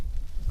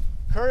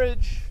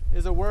Courage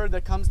is a word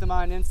that comes to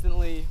mind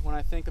instantly when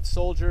I think of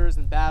soldiers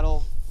in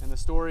battle and the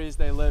stories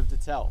they live to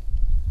tell.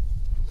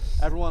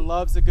 Everyone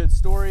loves a good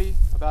story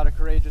about a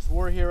courageous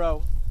war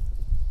hero,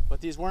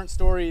 but these weren't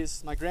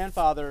stories my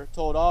grandfather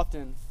told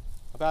often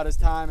about his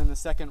time in the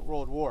Second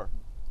World War.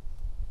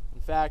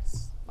 In fact,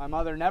 my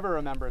mother never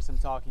remembers him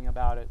talking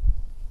about it,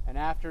 and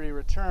after he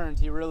returned,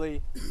 he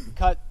really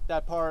cut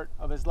that part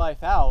of his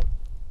life out,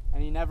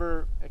 and he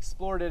never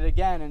explored it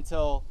again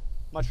until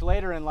much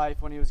later in life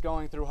when he was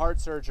going through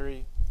heart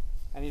surgery,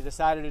 and he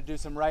decided to do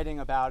some writing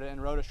about it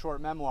and wrote a short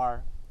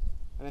memoir.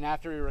 And then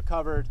after he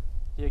recovered,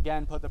 he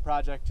again put the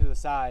project to the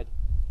side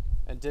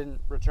and didn't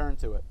return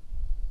to it.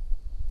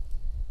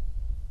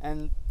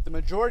 And the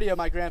majority of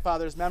my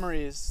grandfather's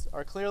memories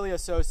are clearly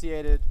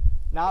associated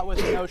not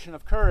with the notion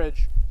of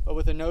courage, but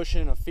with the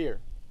notion of fear.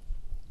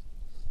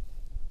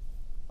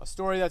 A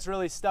story that's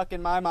really stuck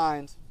in my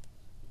mind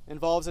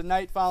involves a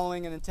night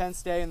following an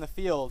intense day in the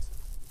field.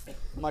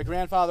 My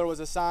grandfather was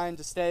assigned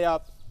to stay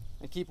up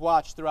and keep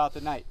watch throughout the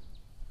night.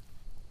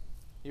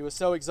 He was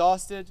so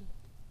exhausted,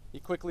 he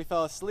quickly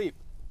fell asleep.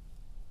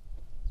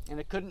 And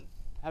it couldn't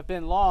have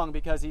been long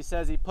because he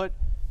says he put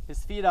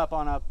his feet up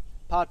on a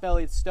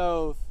pot-bellied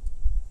stove,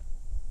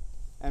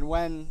 and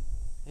when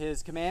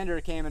his commander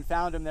came and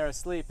found him there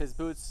asleep, his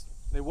boots,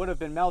 they would have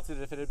been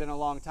melted if it had been a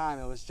long time.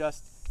 It was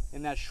just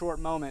in that short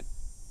moment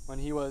when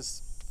he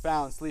was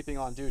found sleeping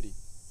on duty.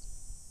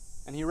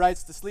 And he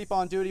writes, to sleep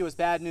on duty was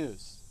bad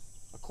news,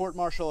 a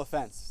court-martial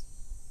offense.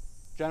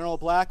 General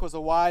Black was a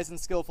wise and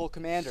skillful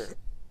commander.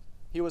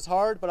 He was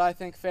hard, but I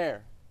think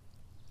fair.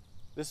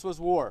 This was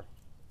war.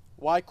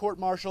 Why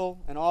court-martial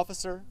an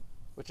officer,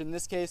 which in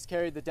this case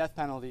carried the death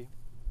penalty,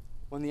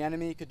 when the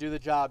enemy could do the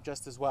job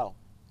just as well?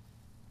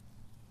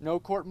 No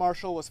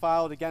court-martial was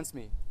filed against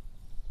me,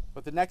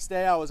 but the next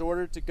day I was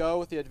ordered to go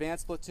with the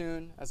advance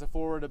platoon as a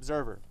forward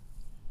observer.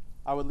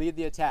 I would lead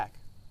the attack.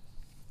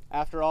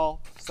 After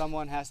all,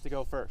 someone has to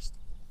go first.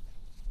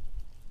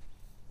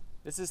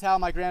 This is how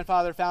my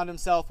grandfather found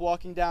himself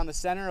walking down the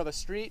center of a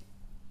street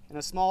in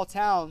a small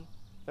town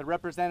that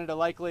represented a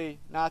likely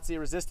Nazi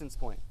resistance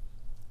point,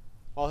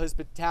 while his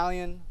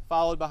battalion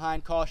followed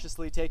behind,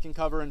 cautiously taking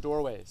cover in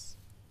doorways.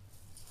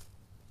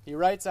 He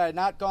writes, I had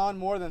not gone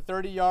more than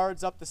 30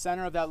 yards up the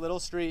center of that little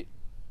street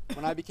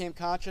when I became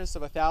conscious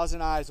of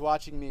 1,000 eyes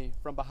watching me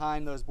from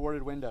behind those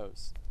boarded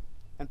windows,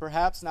 and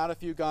perhaps not a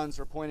few guns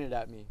were pointed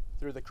at me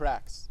through the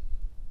cracks.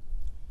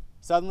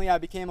 Suddenly I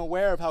became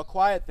aware of how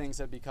quiet things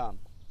had become.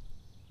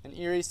 An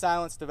eerie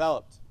silence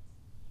developed.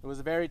 It was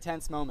a very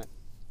tense moment.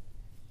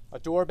 A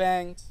door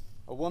banged,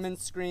 a woman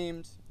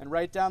screamed, and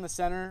right down the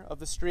center of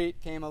the street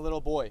came a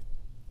little boy.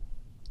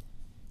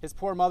 His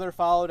poor mother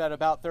followed at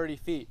about 30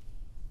 feet.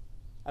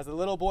 As the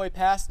little boy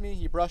passed me,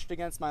 he brushed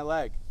against my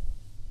leg.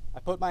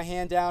 I put my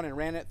hand down and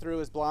ran it through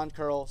his blonde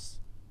curls.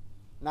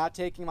 Not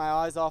taking my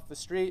eyes off the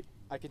street,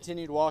 I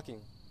continued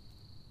walking.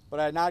 But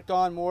I had not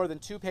gone more than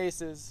 2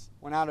 paces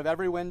when out of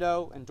every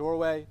window and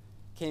doorway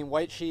came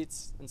white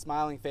sheets and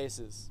smiling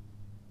faces.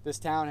 This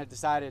town had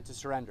decided to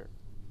surrender.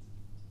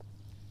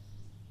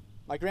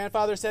 My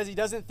grandfather says he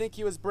doesn't think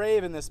he was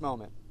brave in this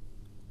moment,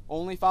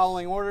 only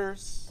following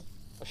orders,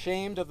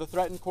 ashamed of the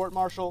threatened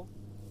court-martial,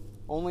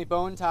 only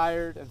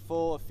bone-tired and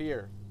full of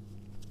fear.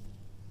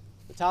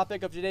 The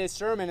topic of today's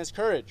sermon is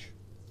courage.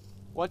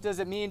 What does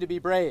it mean to be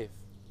brave?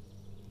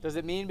 Does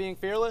it mean being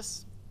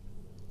fearless?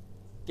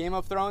 Game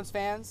of Thrones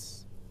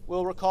fans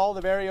will recall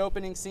the very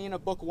opening scene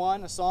of Book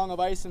 1, A Song of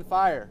Ice and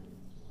Fire,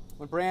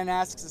 when Bran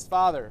asks his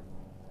father,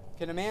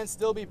 can a man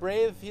still be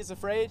brave if he's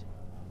afraid?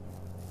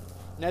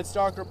 Ned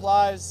Stark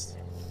replies,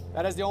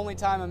 that is the only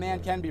time a man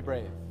can be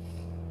brave.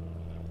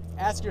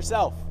 Ask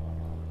yourself,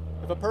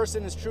 if a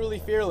person is truly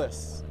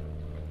fearless,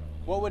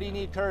 what would he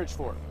need courage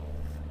for?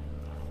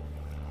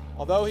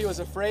 Although he was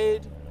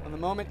afraid, when the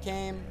moment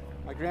came,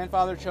 my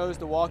grandfather chose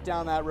to walk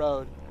down that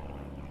road,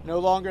 no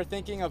longer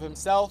thinking of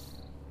himself,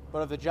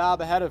 but of the job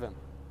ahead of him.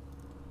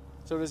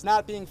 So it is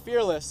not being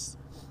fearless,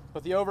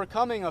 but the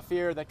overcoming of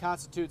fear that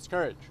constitutes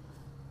courage.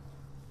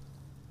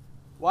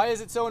 Why is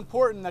it so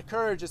important that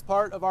courage is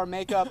part of our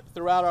makeup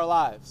throughout our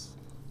lives?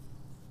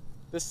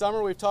 This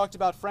summer we've talked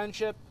about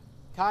friendship,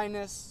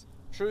 kindness,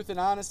 truth and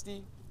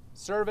honesty,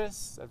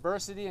 service,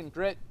 adversity, and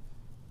grit,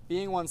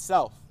 being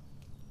oneself.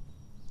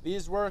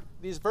 These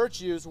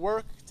virtues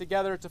work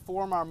together to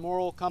form our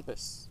moral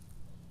compass.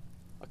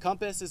 A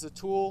compass is a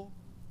tool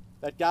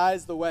that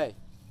guides the way.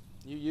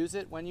 You use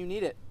it when you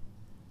need it,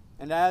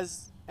 and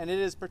it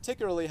is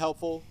particularly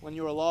helpful when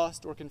you are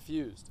lost or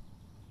confused.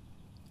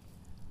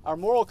 Our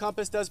moral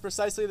compass does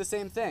precisely the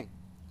same thing.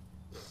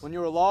 When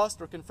you are lost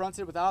or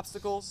confronted with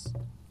obstacles,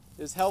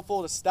 it is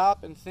helpful to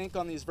stop and think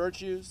on these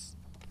virtues,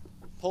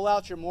 pull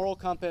out your moral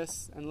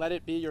compass, and let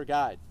it be your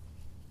guide.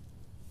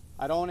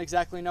 I don't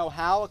exactly know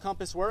how a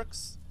compass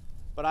works,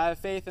 but I have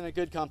faith in a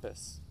good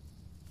compass.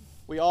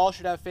 We all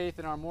should have faith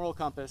in our moral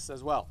compass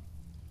as well.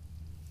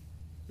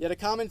 Yet a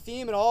common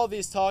theme in all of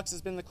these talks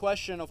has been the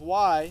question of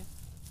why,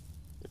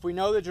 if we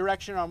know the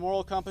direction our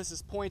moral compass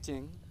is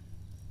pointing,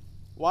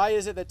 why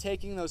is it that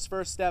taking those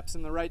first steps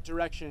in the right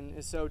direction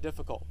is so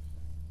difficult?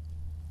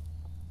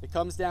 It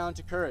comes down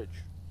to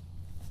courage.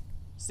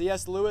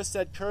 C.S. Lewis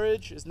said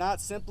courage is not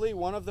simply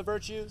one of the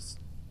virtues,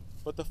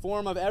 but the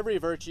form of every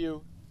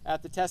virtue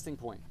at the testing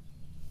point.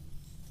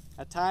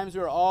 At times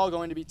we are all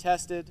going to be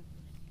tested,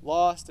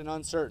 lost, and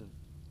uncertain.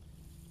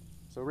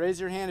 So raise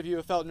your hand if you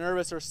have felt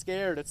nervous or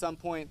scared at some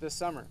point this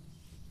summer.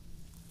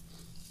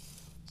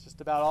 It's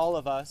just about all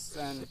of us.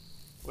 And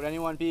would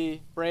anyone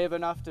be brave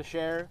enough to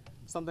share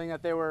something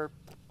that they were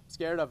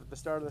scared of at the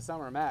start of the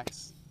summer?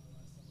 Max.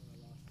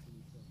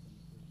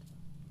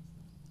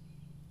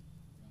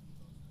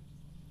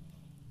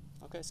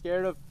 Okay,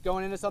 scared of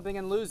going into something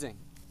and losing.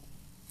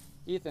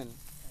 Ethan.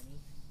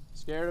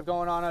 Scared of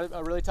going on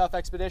a really tough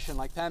expedition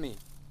like Pemi.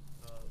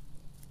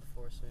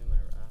 Before swimming my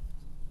raft.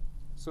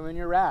 Swimming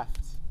your raft.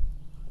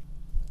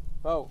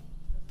 Bo.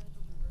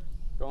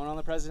 Going on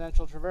the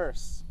Presidential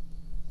Traverse.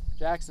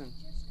 Jackson.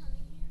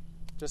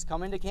 Just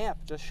coming to camp.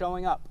 Just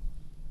showing up.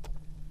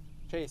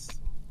 Chase.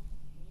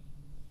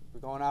 We're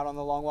going out on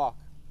the long walk.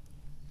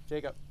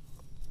 Jacob.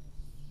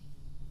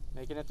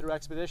 Making it through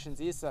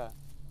expeditions. Issa.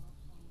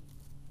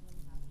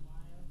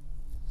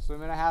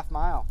 Swimming a half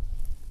mile.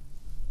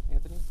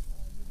 Anthony?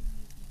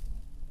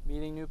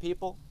 Meeting new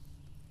people.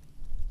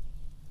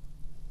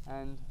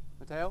 And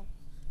Mateo?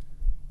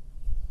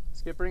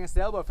 Skipping a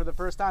sailboat for the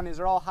first time. These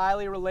are all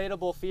highly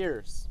relatable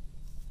fears.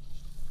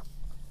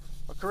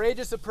 A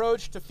courageous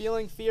approach to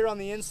feeling fear on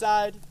the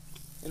inside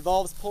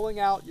involves pulling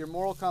out your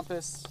moral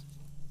compass.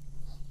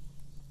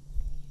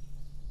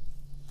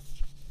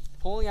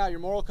 Pulling out your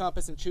moral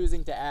compass and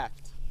choosing to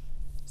act.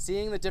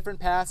 Seeing the different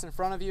paths in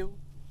front of you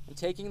and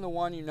taking the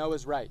one you know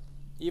is right,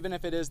 even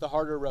if it is the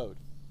harder road.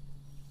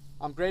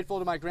 I'm grateful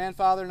to my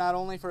grandfather not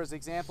only for his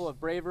example of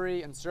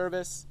bravery and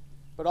service,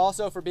 but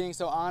also for being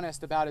so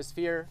honest about his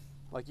fear,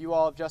 like you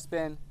all have just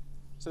been,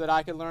 so that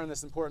I could learn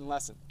this important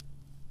lesson.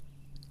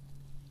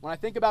 When I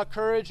think about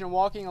courage and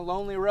walking a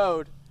lonely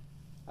road,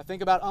 I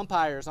think about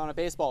umpires on a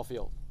baseball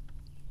field.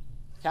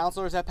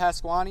 Counselors at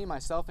Pasquaney,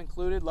 myself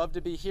included, love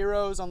to be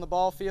heroes on the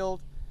ball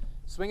field,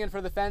 swinging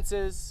for the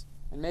fences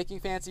and making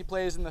fancy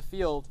plays in the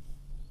field,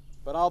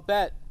 but I'll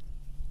bet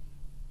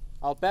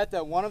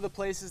that one of the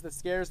places that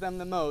scares them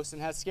the most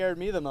and has scared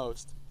me the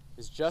most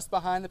is just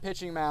behind the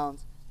pitching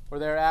mound where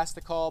they're asked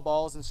to call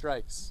balls and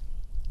strikes.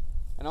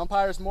 An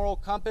umpire's moral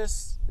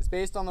compass is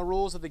based on the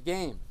rules of the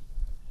game.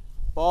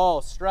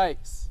 Ball,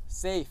 strikes,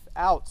 safe,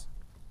 out.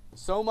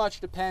 So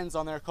much depends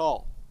on their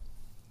call.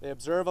 They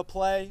observe a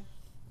play,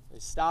 they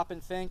stop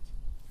and think,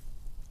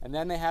 and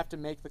then they have to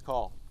make the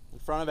call in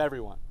front of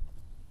everyone.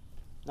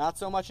 Not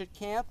so much at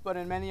camp, but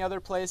in many other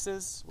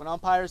places, when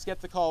umpires get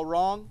the call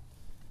wrong,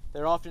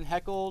 they're often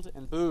heckled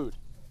and booed.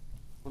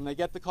 When they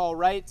get the call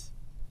right,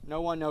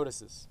 no one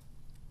notices.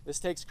 This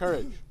takes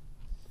courage.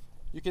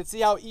 You can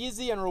see how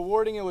easy and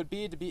rewarding it would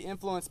be to be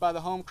influenced by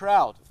the home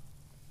crowd.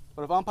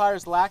 But if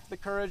umpires lacked the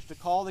courage to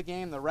call the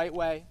game the right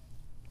way,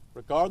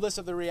 regardless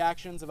of the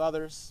reactions of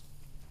others,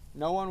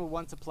 no one would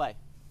want to play.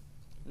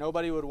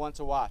 Nobody would want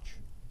to watch.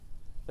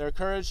 Their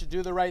courage to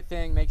do the right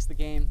thing makes the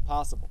game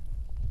possible.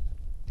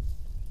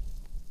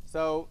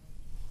 So,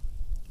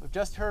 we've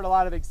just heard a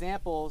lot of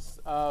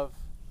examples of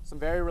some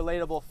very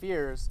relatable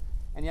fears,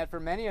 and yet for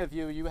many of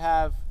you, you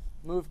have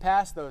moved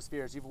past those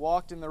fears. You've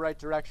walked in the right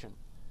direction.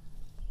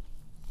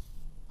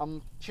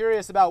 I'm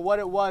curious about what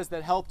it was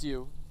that helped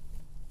you.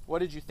 What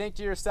did you think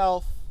to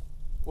yourself?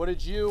 What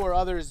did you or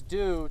others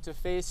do to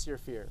face your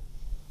fear?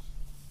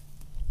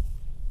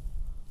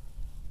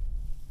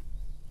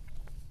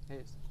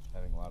 Hayes.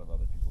 Having a lot of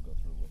other people go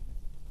through with me.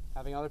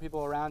 Having other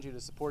people around you to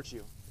support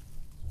you.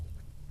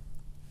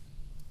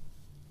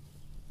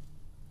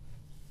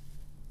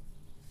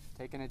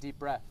 Taking a deep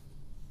breath.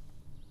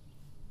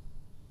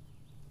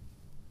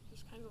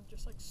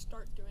 Just like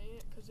start doing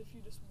it, because if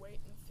you just wait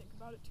and think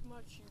about it too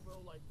much, you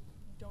will like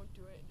don't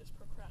do it and just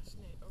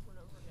procrastinate over and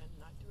over again and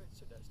not do it.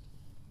 So just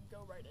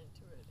go right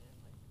into it and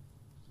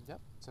like.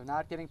 Yep. So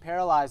not getting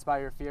paralyzed by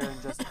your fear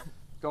and just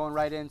going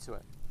right into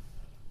it.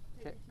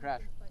 Okay,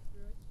 Crash.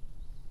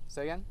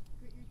 Say again?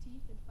 Grit your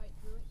teeth and fight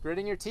through it.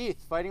 Gritting your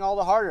teeth, fighting all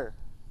the harder.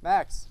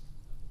 Max.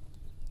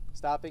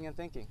 Stopping and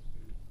thinking.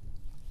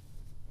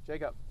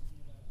 Jacob.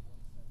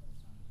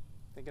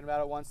 Thinking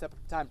about it one step at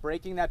a time.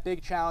 Breaking that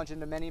big challenge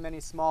into many, many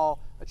small,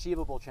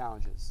 achievable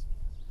challenges.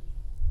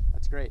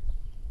 That's great.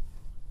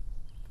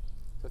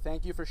 So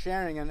thank you for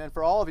sharing. And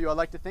for all of you, I'd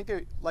like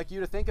you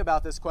to think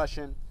about this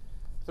question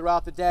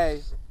throughout the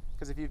day,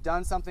 because if you've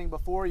done something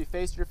before, you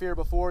faced your fear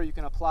before, you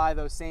can apply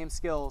those same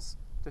skills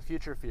to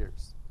future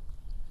fears.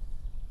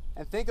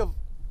 And think of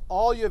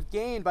all you have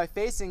gained by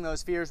facing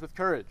those fears with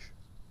courage.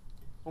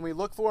 When we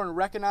look for and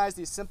recognize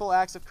these simple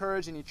acts of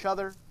courage in each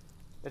other,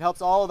 it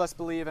helps all of us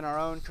believe in our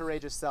own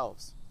courageous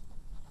selves.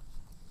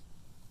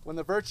 When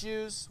the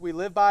virtues we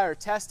live by are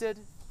tested,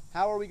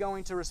 how are we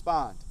going to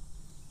respond?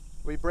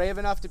 Are we brave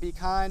enough to be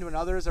kind when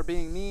others are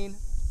being mean?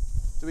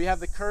 Do we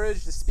have the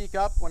courage to speak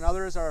up when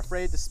others are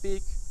afraid to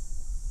speak?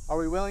 Are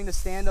we willing to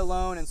stand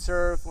alone and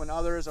serve when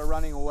others are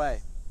running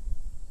away?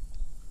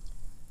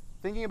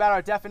 Thinking about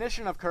our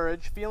definition of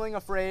courage, feeling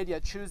afraid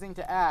yet choosing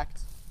to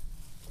act,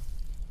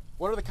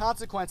 What are the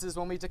consequences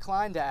when we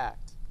decline to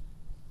act?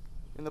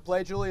 In the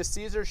play Julius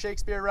Caesar,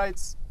 Shakespeare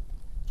writes,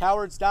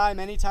 "Cowards die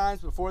many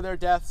times before their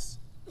deaths.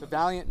 The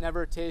valiant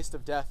never taste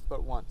of death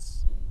but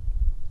once."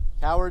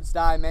 Cowards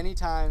die many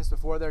times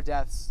before their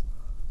deaths.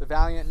 The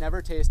valiant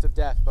never taste of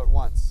death but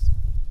once.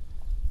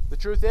 The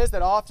truth is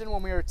that often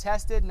when we are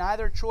tested,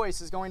 neither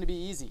choice is going to be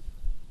easy.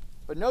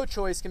 But no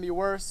choice can be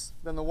worse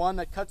than the one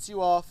that cuts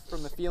you off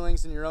from the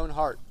feelings in your own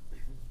heart.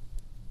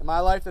 In my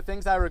life, the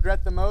things I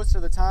regret the most are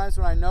the times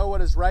when I know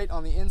what is right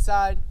on the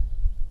inside,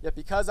 yet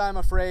because I am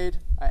afraid,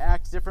 I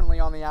act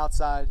differently on the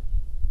outside,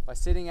 by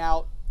sitting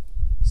out,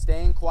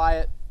 staying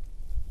quiet,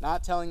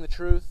 not telling the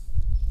truth,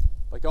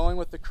 by going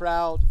with the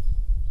crowd,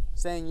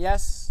 saying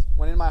yes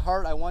when in my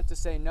heart I want to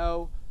say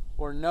no,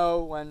 or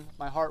no when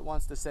my heart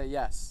wants to say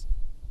yes.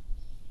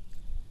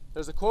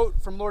 There's a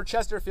quote from Lord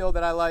Chesterfield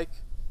that I like: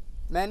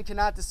 "Men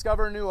cannot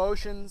discover new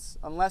oceans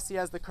unless he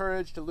has the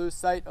courage to lose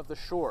sight of the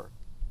shore."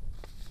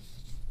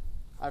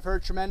 I've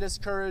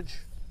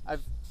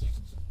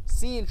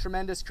seen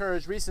tremendous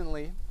courage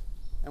recently,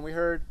 and we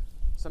heard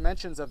some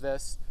mentions of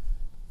this,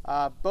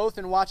 both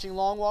in watching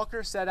long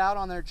walkers set out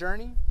on their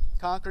journey,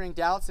 conquering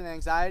doubts and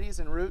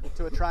anxieties en route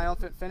to a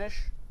triumphant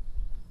finish,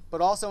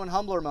 but also in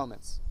humbler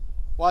moments,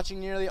 watching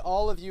nearly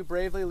all of you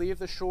bravely leave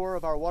the shore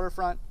of our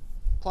waterfront,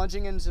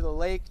 plunging into the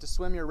lake to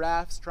swim your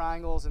rafts,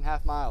 triangles, and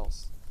half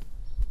miles.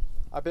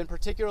 I've been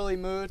particularly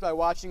moved by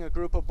watching a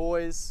group of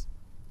boys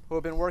who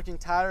have been working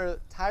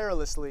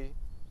tirelessly,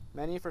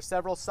 many for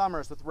several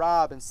summers, with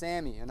Rob and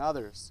Sammy and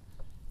others,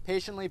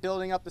 patiently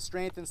building up the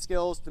strength and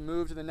skills to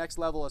move to the next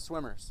level as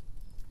swimmers.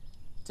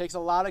 It takes a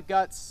lot of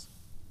guts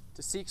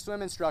to seek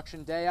swim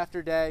instruction day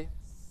after day,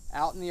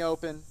 out in the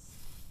open,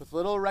 with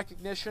little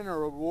recognition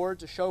or reward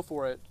to show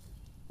for it,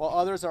 while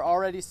others are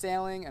already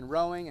sailing and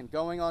rowing and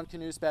going on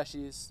canoe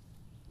species.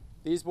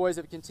 These boys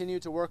have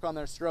continued to work on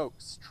their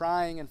strokes,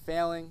 trying and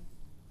failing,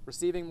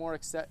 receiving more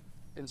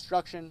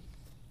instruction,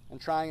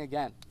 and trying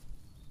again.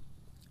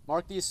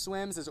 Mark these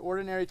swims as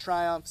ordinary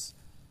triumphs,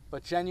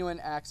 but genuine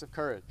acts of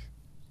courage.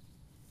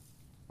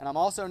 And I'm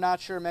also not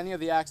sure many of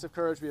the acts of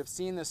courage we have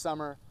seen this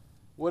summer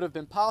would have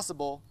been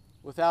possible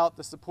without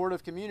the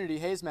supportive community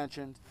Hayes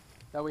mentioned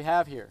that we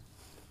have here.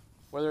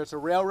 Whether it's a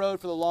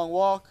railroad for the long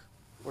walk,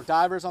 or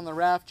divers on the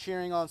raft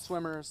cheering on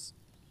swimmers,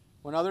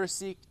 when others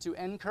seek to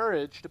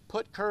encourage, to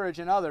put courage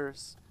in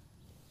others,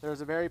 there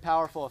is a very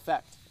powerful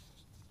effect.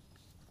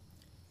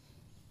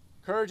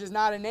 Courage is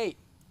not innate.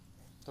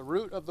 The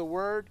root of the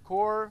word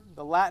cor,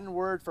 the Latin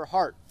word for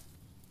heart.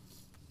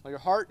 Well, your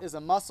heart is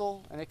a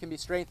muscle and it can be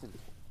strengthened.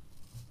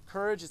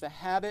 Courage is a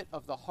habit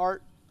of the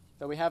heart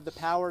that we have the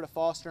power to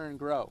foster and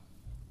grow,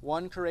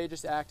 one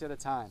courageous act at a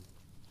time.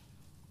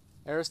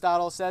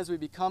 Aristotle says we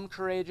become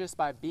courageous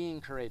by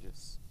being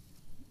courageous.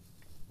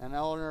 And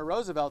Eleanor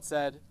Roosevelt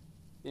said,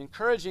 "The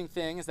encouraging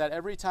thing is that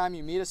every time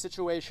you meet a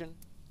situation,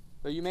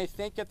 though you may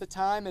think at the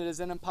time it is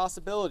an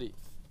impossibility,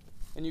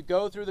 and you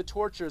go through the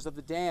tortures of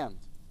the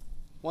damned,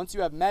 once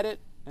you have met it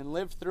and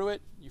lived through it,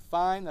 you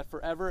find that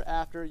forever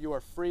after you are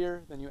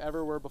freer than you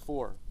ever were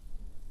before.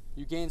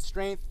 You gain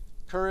strength,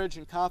 courage,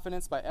 and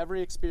confidence by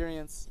every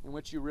experience in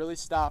which you really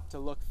stop to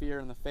look fear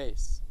in the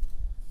face.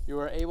 You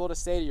are able to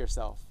say to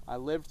yourself, I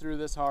lived through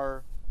this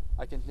horror,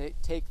 I can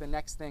take the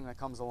next thing that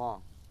comes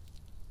along."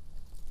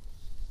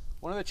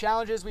 One of the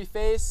challenges we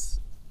face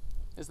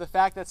is the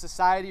fact that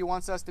society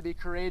wants us to be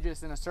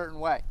courageous in a certain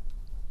way.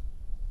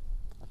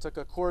 I took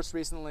a course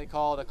recently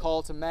called A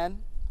Call to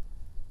Men,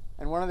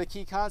 and one of the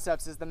key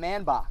concepts is the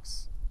man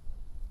box.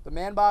 The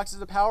man box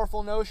is a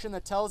powerful notion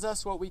that tells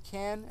us what we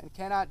can and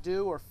cannot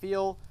do or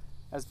feel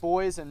as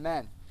boys and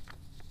men,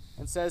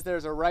 and says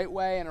there's a right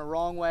way and a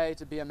wrong way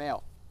to be a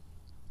male.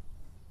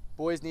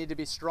 Boys need to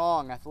be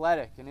strong,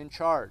 athletic, and in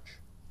charge.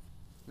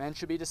 Men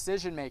should be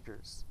decision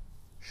makers,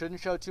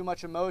 shouldn't show too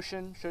much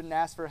emotion, shouldn't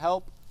ask for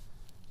help,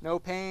 no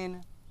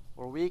pain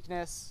or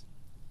weakness,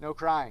 no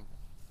crying.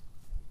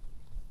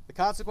 The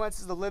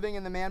consequences of living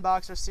in the man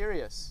box are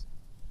serious.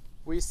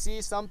 We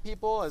see some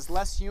people as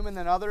less human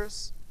than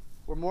others.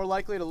 We're more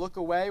likely to look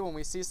away when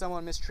we see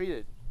someone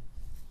mistreated.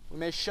 We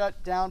may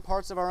shut down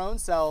parts of our own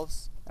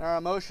selves and our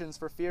emotions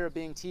for fear of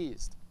being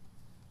teased.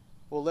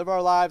 We'll live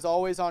our lives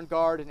always on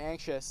guard and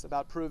anxious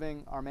about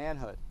proving our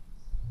manhood.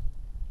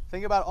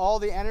 Think about all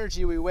the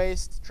energy we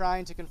waste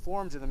trying to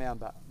conform to the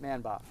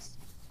man box.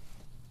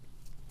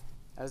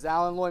 As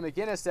Alan Loy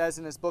McGinnis says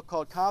in his book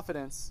called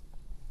Confidence,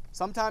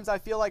 sometimes I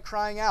feel like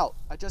crying out.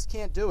 I just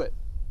can't do it.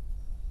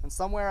 And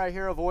somewhere I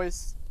hear a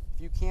voice, if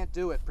you can't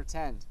do it,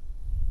 pretend.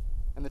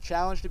 And the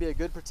challenge to be a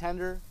good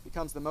pretender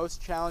becomes the most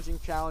challenging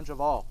challenge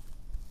of all.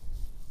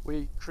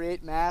 We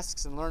create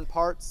masks and learn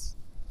parts.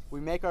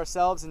 We make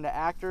ourselves into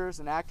actors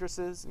and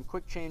actresses and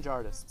quick change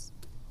artists.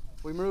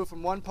 We move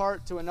from one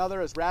part to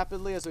another as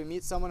rapidly as we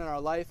meet someone in our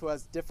life who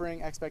has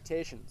differing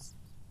expectations.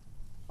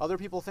 Other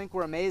people think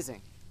we're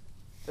amazing.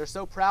 They're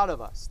so proud of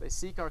us. They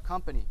seek our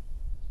company.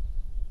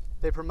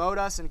 They promote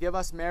us and give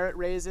us merit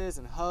raises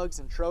and hugs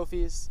and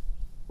trophies.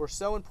 We're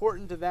so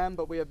important to them,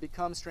 but we have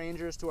become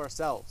strangers to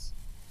ourselves.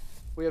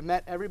 We have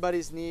met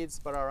everybody's needs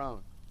but our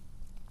own.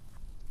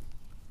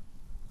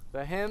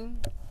 The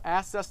hymn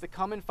asks us to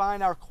come and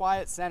find our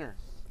quiet center,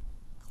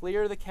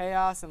 clear the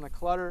chaos and the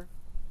clutter,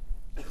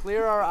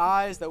 clear our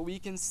eyes that we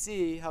can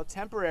see how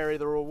temporary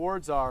the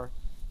rewards are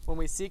when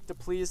we seek to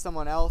please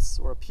someone else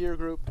or a peer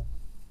group,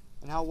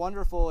 and how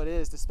wonderful it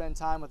is to spend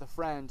time with a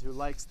friend who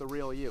likes the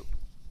real you.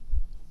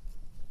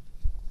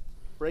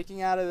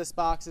 Breaking out of this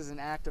box is an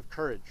act of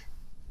courage.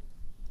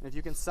 And if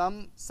you can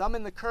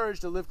summon the courage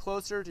to live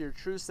closer to your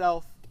true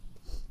self,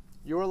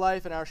 your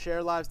life and our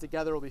shared lives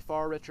together will be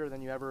far richer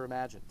than you ever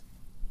imagined.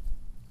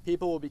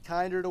 People will be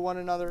kinder to one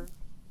another.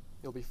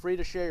 You'll be free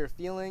to share your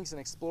feelings and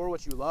explore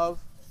what you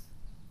love.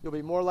 You'll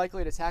be more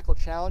likely to tackle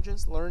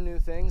challenges, learn new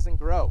things, and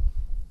grow.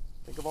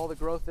 Think of all the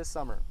growth this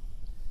summer.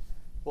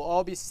 We'll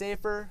all be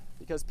safer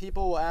because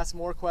people will ask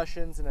more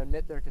questions and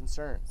admit their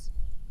concerns.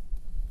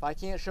 If I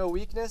can't show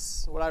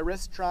weakness, would I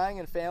risk trying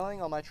and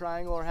failing on my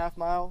triangle or half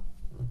mile?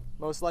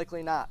 Most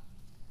likely not.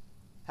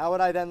 How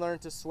would I then learn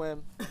to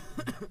swim?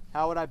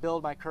 How would I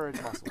build my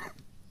courage muscle?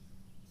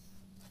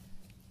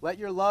 Let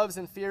your loves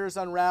and fears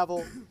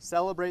unravel.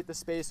 Celebrate the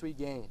space we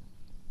gain.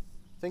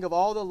 Think of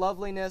all the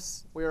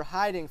loveliness we are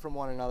hiding from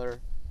one another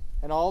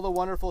and all the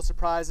wonderful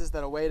surprises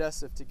that await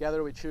us if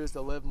together we choose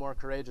to live more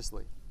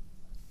courageously.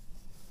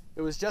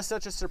 It was just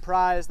such a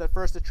surprise that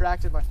first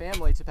attracted my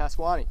family to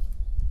Pasquaney.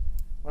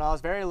 When I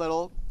was very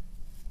little,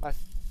 my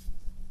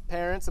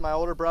parents and my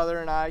older brother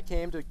and I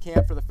came to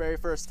camp for the very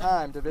first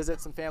time to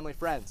visit some family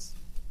friends.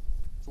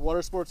 It was a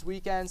water sports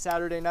weekend,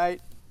 Saturday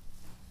night,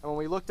 and when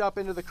we looked up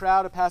into the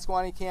crowd of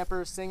Pasquaney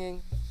campers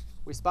singing,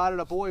 we spotted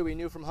a boy we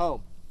knew from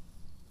home.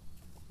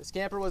 This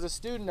camper was a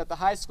student at the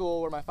high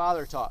school where my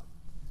father taught,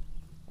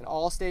 an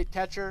all-state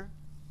catcher.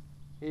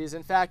 He's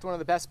in fact one of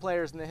the best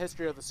players in the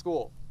history of the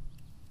school.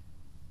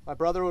 My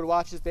brother would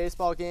watch his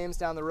baseball games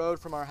down the road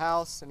from our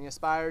house, and he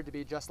aspired to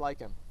be just like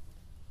him.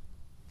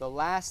 The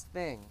last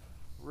thing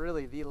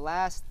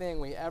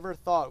we ever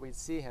thought we'd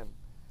see him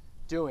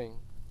doing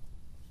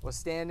was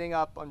standing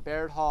up on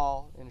Baird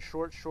Hall in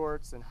short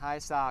shorts and high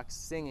socks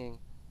singing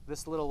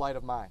 "This Little Light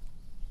of Mine."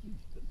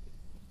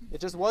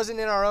 It just wasn't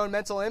in our own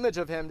mental image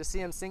of him to see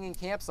him singing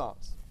camp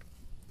songs.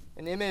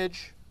 An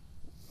image,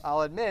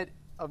 I'll admit,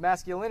 of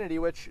masculinity,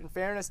 which in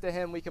fairness to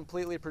him, we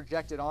completely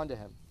projected onto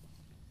him.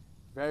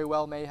 Very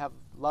well may have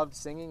loved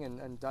singing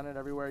and done it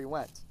everywhere he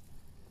went.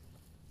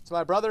 To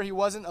my brother, he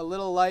wasn't a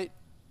little light.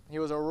 He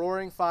was a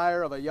roaring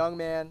fire of a young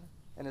man,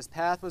 and his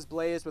path was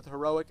blazed with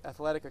heroic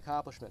athletic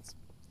accomplishments.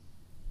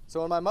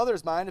 So in my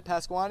mother's mind, if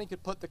Pasquaney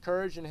could put the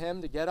courage in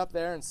him to get up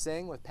there and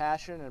sing with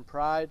passion and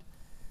pride,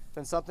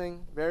 then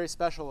something very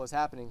special was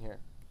happening here.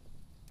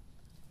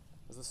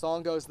 As the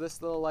song goes,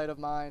 "This little light of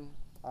mine,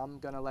 I'm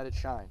gonna let it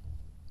shine."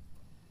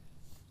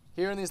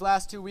 Here in these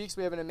last 2 weeks,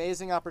 we have an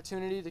amazing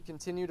opportunity to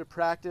continue to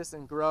practice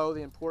and grow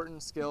the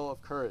important skill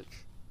of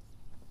courage.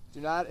 Do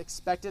not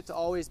expect it to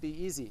always be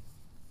easy.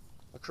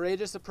 A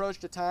courageous approach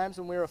to times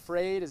when we're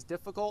afraid is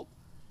difficult,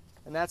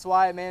 and that's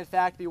why it may in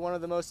fact be one of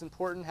the most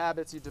important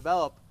habits you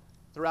develop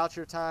throughout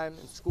your time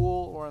in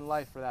school or in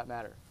life for that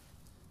matter.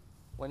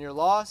 When you're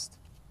lost,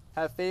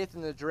 have faith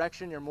in the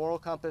direction your moral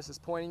compass is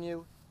pointing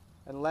you,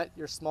 and let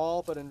your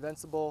small but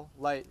invincible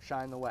light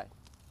shine the way.